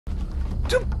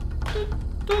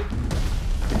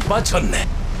맞췄네.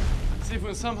 See if we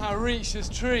can somehow reach this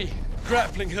tree.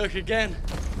 Grappling hook again.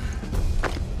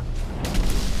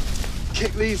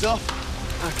 Kick these off.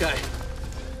 Okay.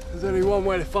 There's only one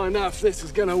way to find out if this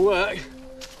is gonna work,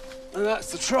 and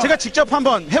that's to try. 제가 직접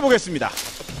한번 해보겠습니다.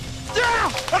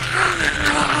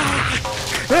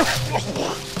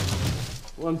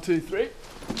 1, 2, 3.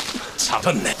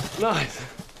 잡았네. Nice.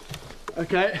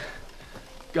 Okay.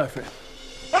 Go for it.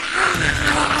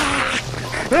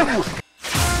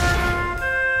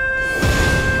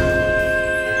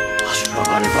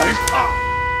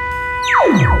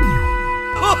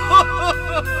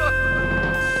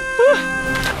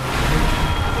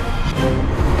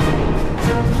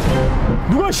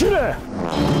 누가 싫어?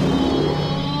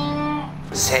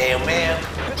 새우매요.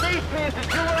 Beneath me is the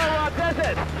Chihuahua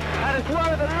Desert, and it's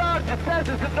one of the largest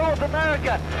deserts in North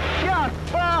America. Just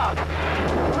vast,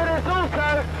 but it's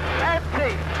also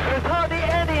empty. There's hardly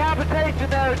any habitation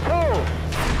there at all.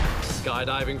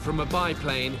 Skydiving from a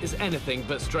biplane is anything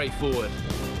but straightforward.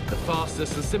 The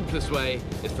fastest and simplest way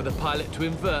is for the pilot to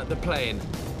invert the plane,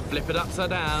 flip it upside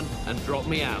down, and drop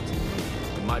me out.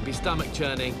 It might be stomach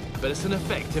churning, but it's an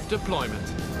effective deployment.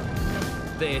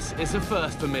 This is a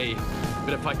first for me,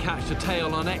 but if I catch the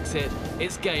tail on exit,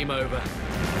 it's game over.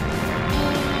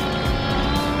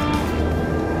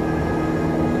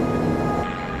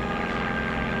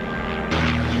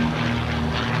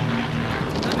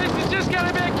 And this is just going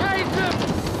to be a case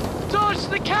of dodge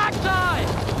the cacti.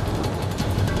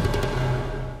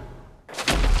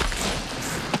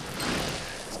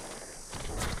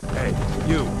 Hey,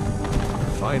 you.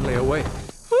 Finally awake.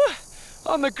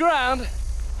 On the ground.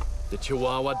 The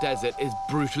Chihuahua Desert is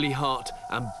brutally hot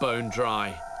and bone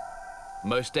dry.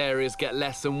 Most areas get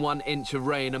less than 1 inch of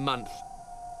rain a month.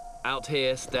 Out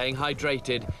here, staying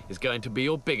hydrated is going to be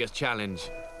your biggest challenge.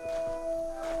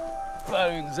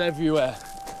 Bones everywhere.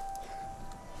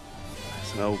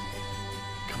 That's an old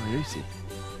coyote.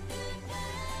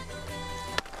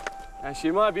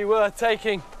 Actually, it might be worth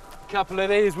taking a couple of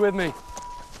these with me.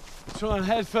 Try and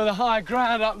head for the high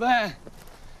ground up there,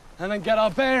 and then get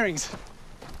our bearings.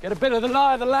 Get a bit of the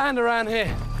lie of the land around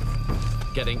here.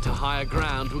 Getting to higher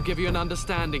ground will give you an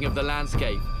understanding of the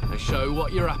landscape and show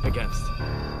what you're up against.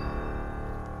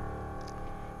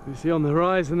 You see on the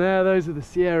horizon there, those are the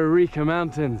Sierra Rica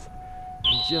Mountains.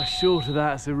 And just short of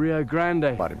that is the Rio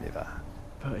Grande. 말입니다.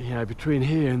 But, you know, between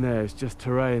here and there, it's just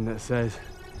terrain that says,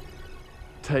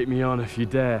 take me on if you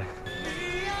dare.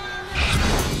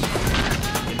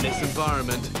 In this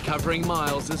environment, covering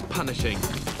miles is punishing,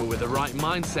 but with the right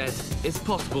mindset, it's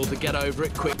possible to get over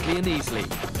it quickly and easily.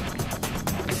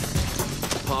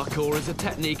 Parkour is a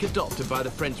technique adopted by the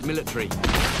French military.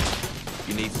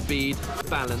 You need speed,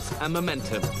 balance, and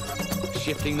momentum,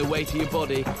 shifting the weight of your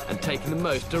body and taking the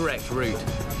most direct route.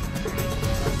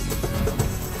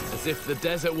 As if the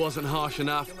desert wasn't harsh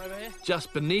enough,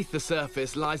 just beneath the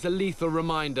surface lies a lethal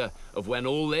reminder of when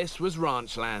all this was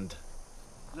ranch land.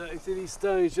 Look, you see these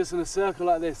stones just in a circle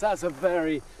like this? That's a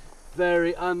very,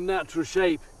 very unnatural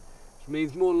shape, which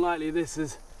means more than likely this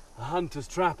is a hunter's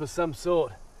trap of some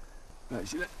sort.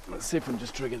 Actually, let's see if we can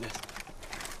just trigger this.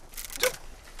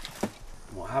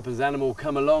 What happens, the animal will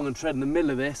come along and tread in the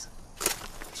middle of this.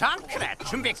 A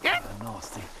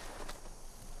nasty,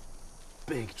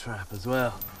 big trap as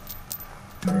well.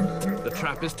 The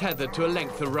trap is tethered to a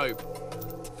length of rope.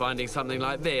 Finding something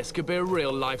like this could be a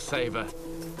real lifesaver.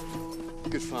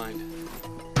 Good find.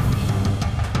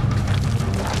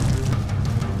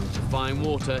 To find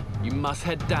water, you must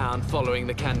head down following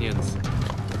the canyons.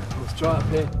 Let's try up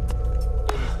here.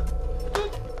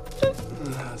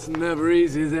 It's never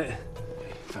easy, is it?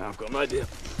 I've got an idea.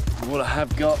 What I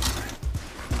have got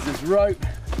is this rope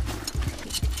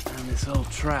and this old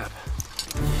trap.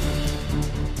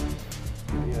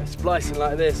 You know, splicing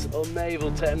like this, old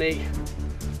naval technique.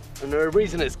 And the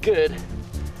reason it's good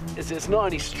is it's not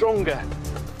only stronger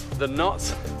than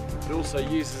knots, but also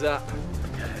uses that.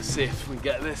 Okay, let's see if we can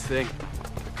get this thing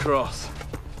across.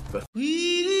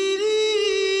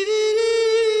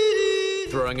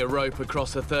 Throwing a rope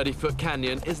across a 30-foot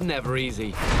canyon is never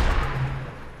easy.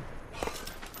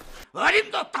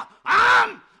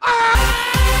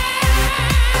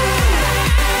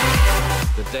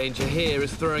 The danger here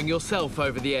is throwing yourself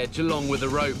over the edge along with the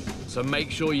rope, so make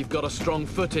sure you've got a strong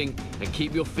footing and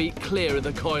keep your feet clear of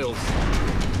the coils.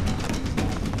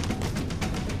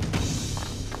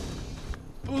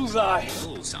 Bullseye.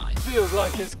 Bullseye. Feels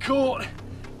like it's caught,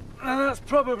 and that's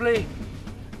probably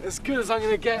as good as I'm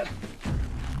going to get.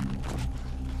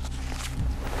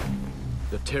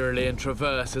 The Tyrolean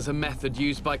Traverse is a method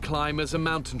used by climbers and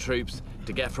mountain troops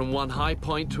to get from one high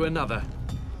point to another.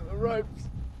 The rope's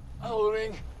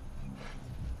holding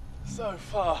so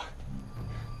far.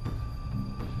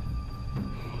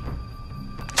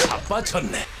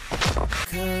 바빠졌네.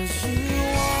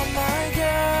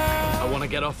 I want to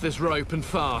get off this rope and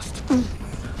fast.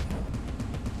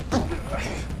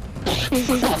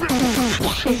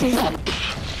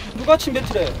 누가 침대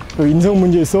틀에? 너 인성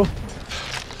문제 있어?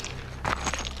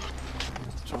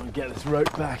 Try and get this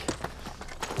rope back.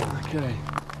 Okay,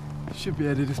 should be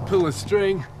able to just pull the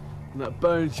string and that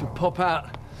bone should pop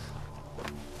out.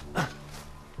 Now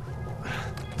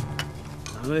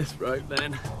this rope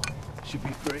then should be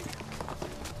free.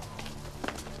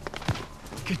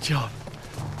 Good job.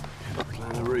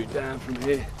 Plan the route down from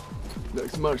here.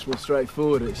 Looks much more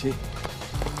straightforward actually.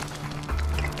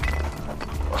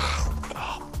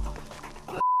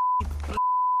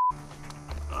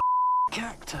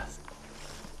 Cactus.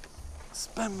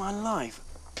 Spend my life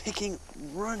picking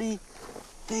runny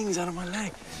things out of my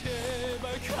leg.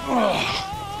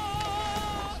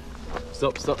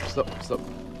 Stop, stop, stop, stop.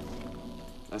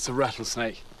 That's a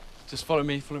rattlesnake. Just follow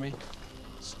me, follow me.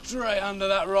 Straight under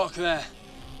that rock there.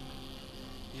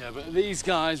 Yeah, but these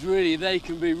guys, really, they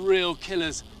can be real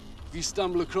killers if you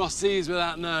stumble across these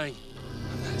without knowing.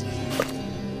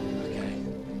 Okay,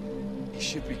 you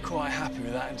should be quite happy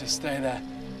with that and just stay there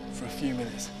for a few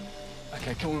minutes.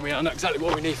 Okay, come with me, I know exactly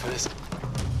what we need for this.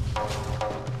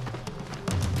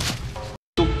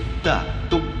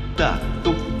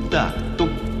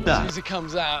 As soon as he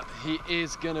comes out, he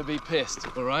is gonna be pissed,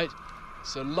 all right?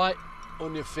 So light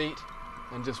on your feet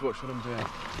and just watch what I'm doing.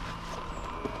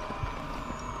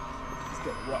 Let's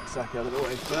get the rucksack out of the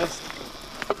way first.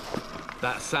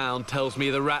 That sound tells me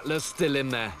the rattler's still in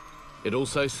there. It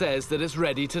also says that it's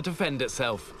ready to defend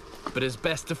itself. But his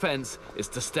best defense is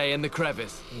to stay in the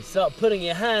crevice. You start putting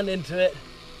your hand into it,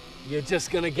 you're just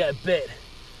gonna get bit.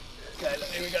 Okay,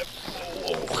 here we go.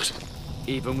 Oh.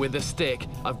 Even with the stick,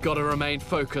 I've got to remain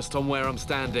focused on where I'm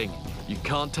standing. You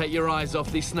can't take your eyes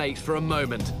off these snakes for a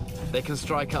moment. They can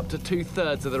strike up to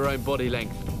 2/3 of their own body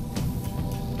length.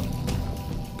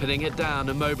 Pinning it down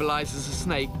immobilizes a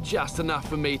snake just enough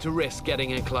for me to risk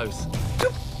getting in close.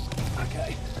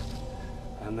 Okay.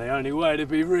 And the only way to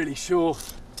be really sure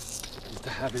is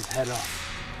to have his head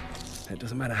off. It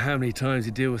doesn't matter how many times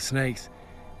you deal with snakes,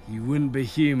 you wouldn't be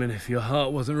human if your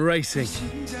heart wasn't racing.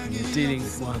 And you're dealing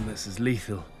with one that's as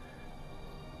lethal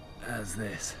as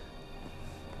this.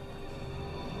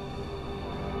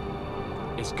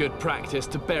 It's good practice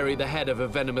to bury the head of a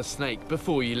venomous snake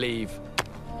before you leave.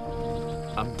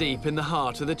 I'm deep in the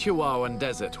heart of the Chihuahuan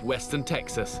Desert, western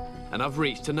Texas, and I've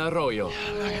reached an arroyo.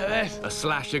 Look at this. A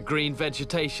slash of green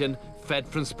vegetation fed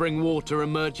from spring water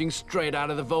emerging straight out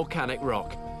of the volcanic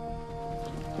rock.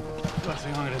 First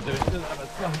thing I'm going to do is fill that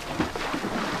with sun.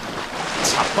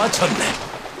 자빠졌네.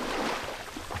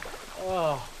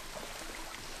 Oh.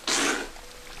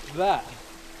 That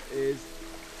is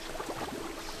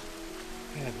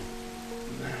heaven.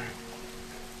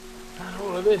 And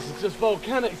all of this is just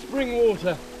volcanic spring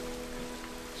water,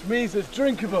 which means it's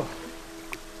drinkable.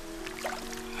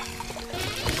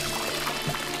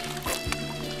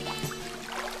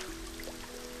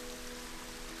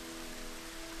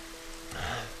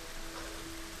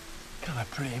 Kind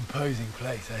of pretty imposing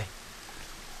place, eh?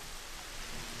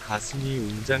 가슴이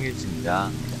웅장해진다.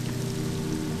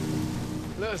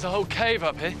 Look, there's a whole cave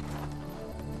up here.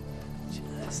 Check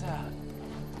this out.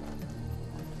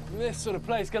 This sort of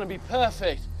place is going to be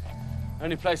perfect.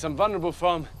 Only place I'm vulnerable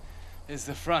from is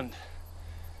the front.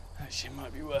 Actually, it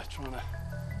might be worth trying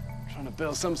to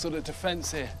build some sort of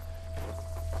defense here.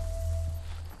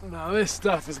 Now this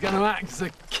stuff is going to act as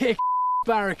a kick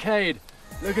barricade.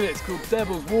 Look at it, it's called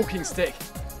Devil's Walking Stick.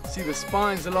 See the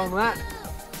spines along that?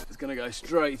 It's going to go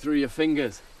straight through your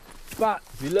fingers. But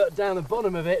if you look down the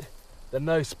bottom of it, there are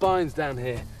no spines down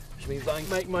here, which means I can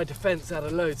make my defense out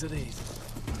of loads of these.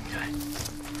 Okay.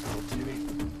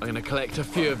 I'm going to collect a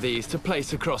few of these to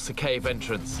place across the cave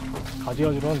entrance. Okay,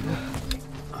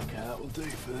 that will do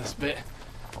for this bit.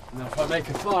 Now if I make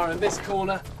a fire in this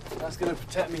corner, that's going to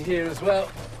protect me here as well.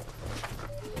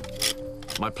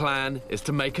 My plan is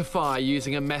to make a fire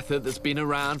using a method that's been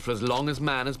around for as long as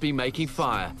man has been making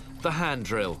fire, the hand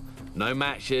drill. No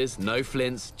matches, no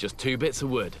flints, just 2 bits of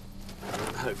wood.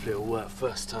 Hopefully it'll work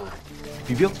first time.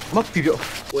 비벼? 막 비벼.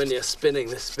 When you're spinning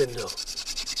this spindle.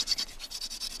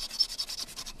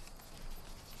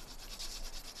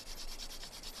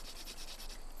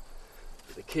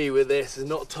 The key with this is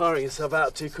not tiring yourself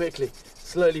out too quickly.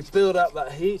 Slowly build up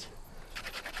that heat.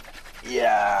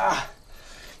 Yeah!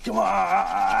 Come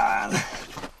on!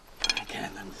 Okay,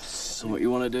 then. So what you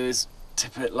want to do is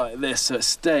tip it like this so it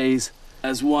stays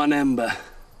as one ember.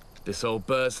 This old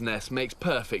bird's nest makes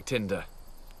perfect tinder.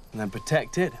 And then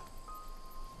protect it.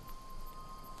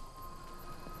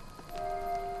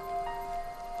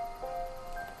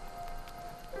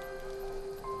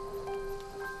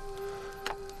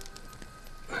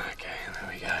 Okay, there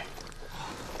we go.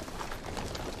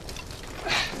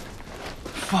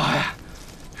 Fire.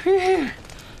 Phew.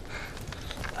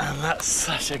 And that's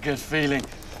such a good feeling.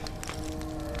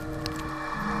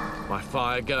 My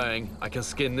fire going, I can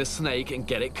skin this snake and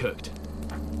get it cooked.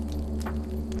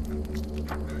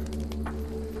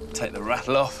 Take the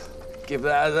rattle off. Give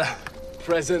that as a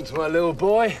present to my little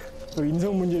boy. 너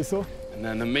인성 문제 있어? And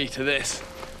then the meat of this,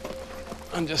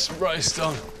 and just roast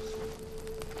on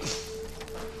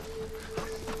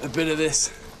a bit of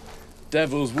this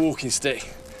devil's walking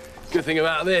stick. Good thing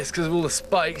about this, because of all the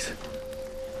spikes,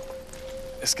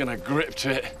 it's gonna grip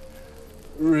to it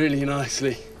really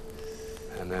nicely.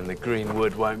 And then the green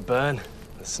wood won't burn.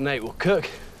 The snake will cook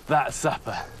that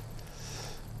supper.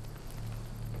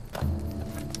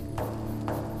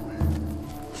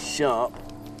 Sharp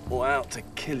or out to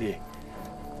kill you.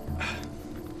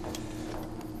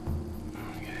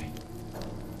 Okay.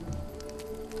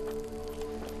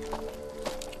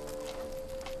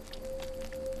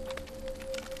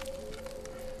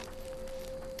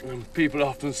 And people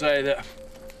often say that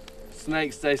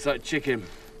snakes taste like chicken.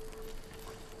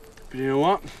 But you know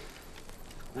what?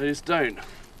 They just don't.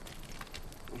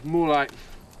 It's more like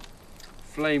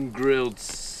flame-grilled,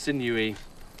 sinewy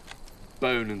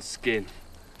bone and skin.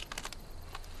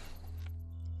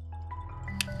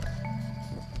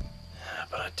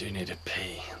 But I do need a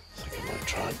pee, so I'm gonna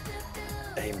try and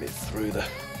aim it through the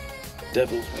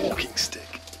devil's walking stick.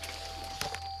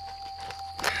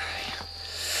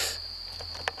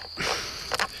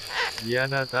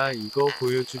 미안하다. 이거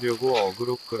보여주려고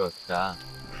어그로 끌었다.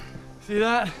 See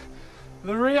that?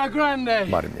 The Rio Grande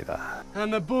말입니다.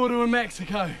 and the border with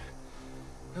Mexico.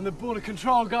 And the border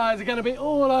control guys are going to be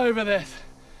all over this.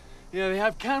 You know, they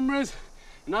have cameras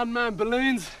and unmanned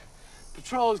balloons,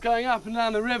 patrols going up and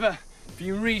down the river. If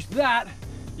you reach that,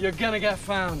 you're going to get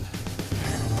found.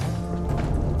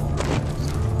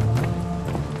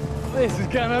 This is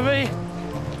going to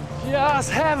be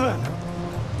just heaven.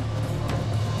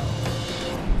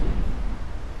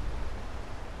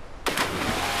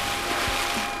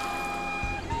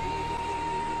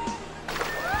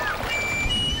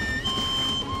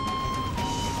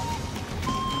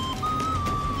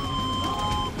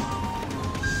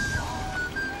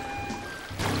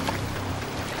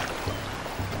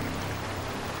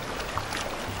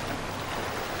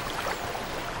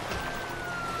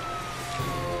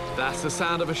 That's the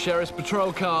sound of a sheriff's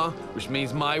patrol car, which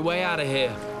means my way out of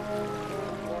here.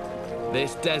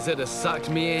 This desert has sucked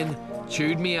me in,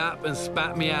 chewed me up and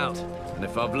spat me out. And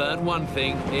if I've learned one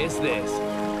thing, it's this: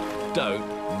 don't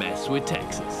mess with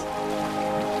Texas.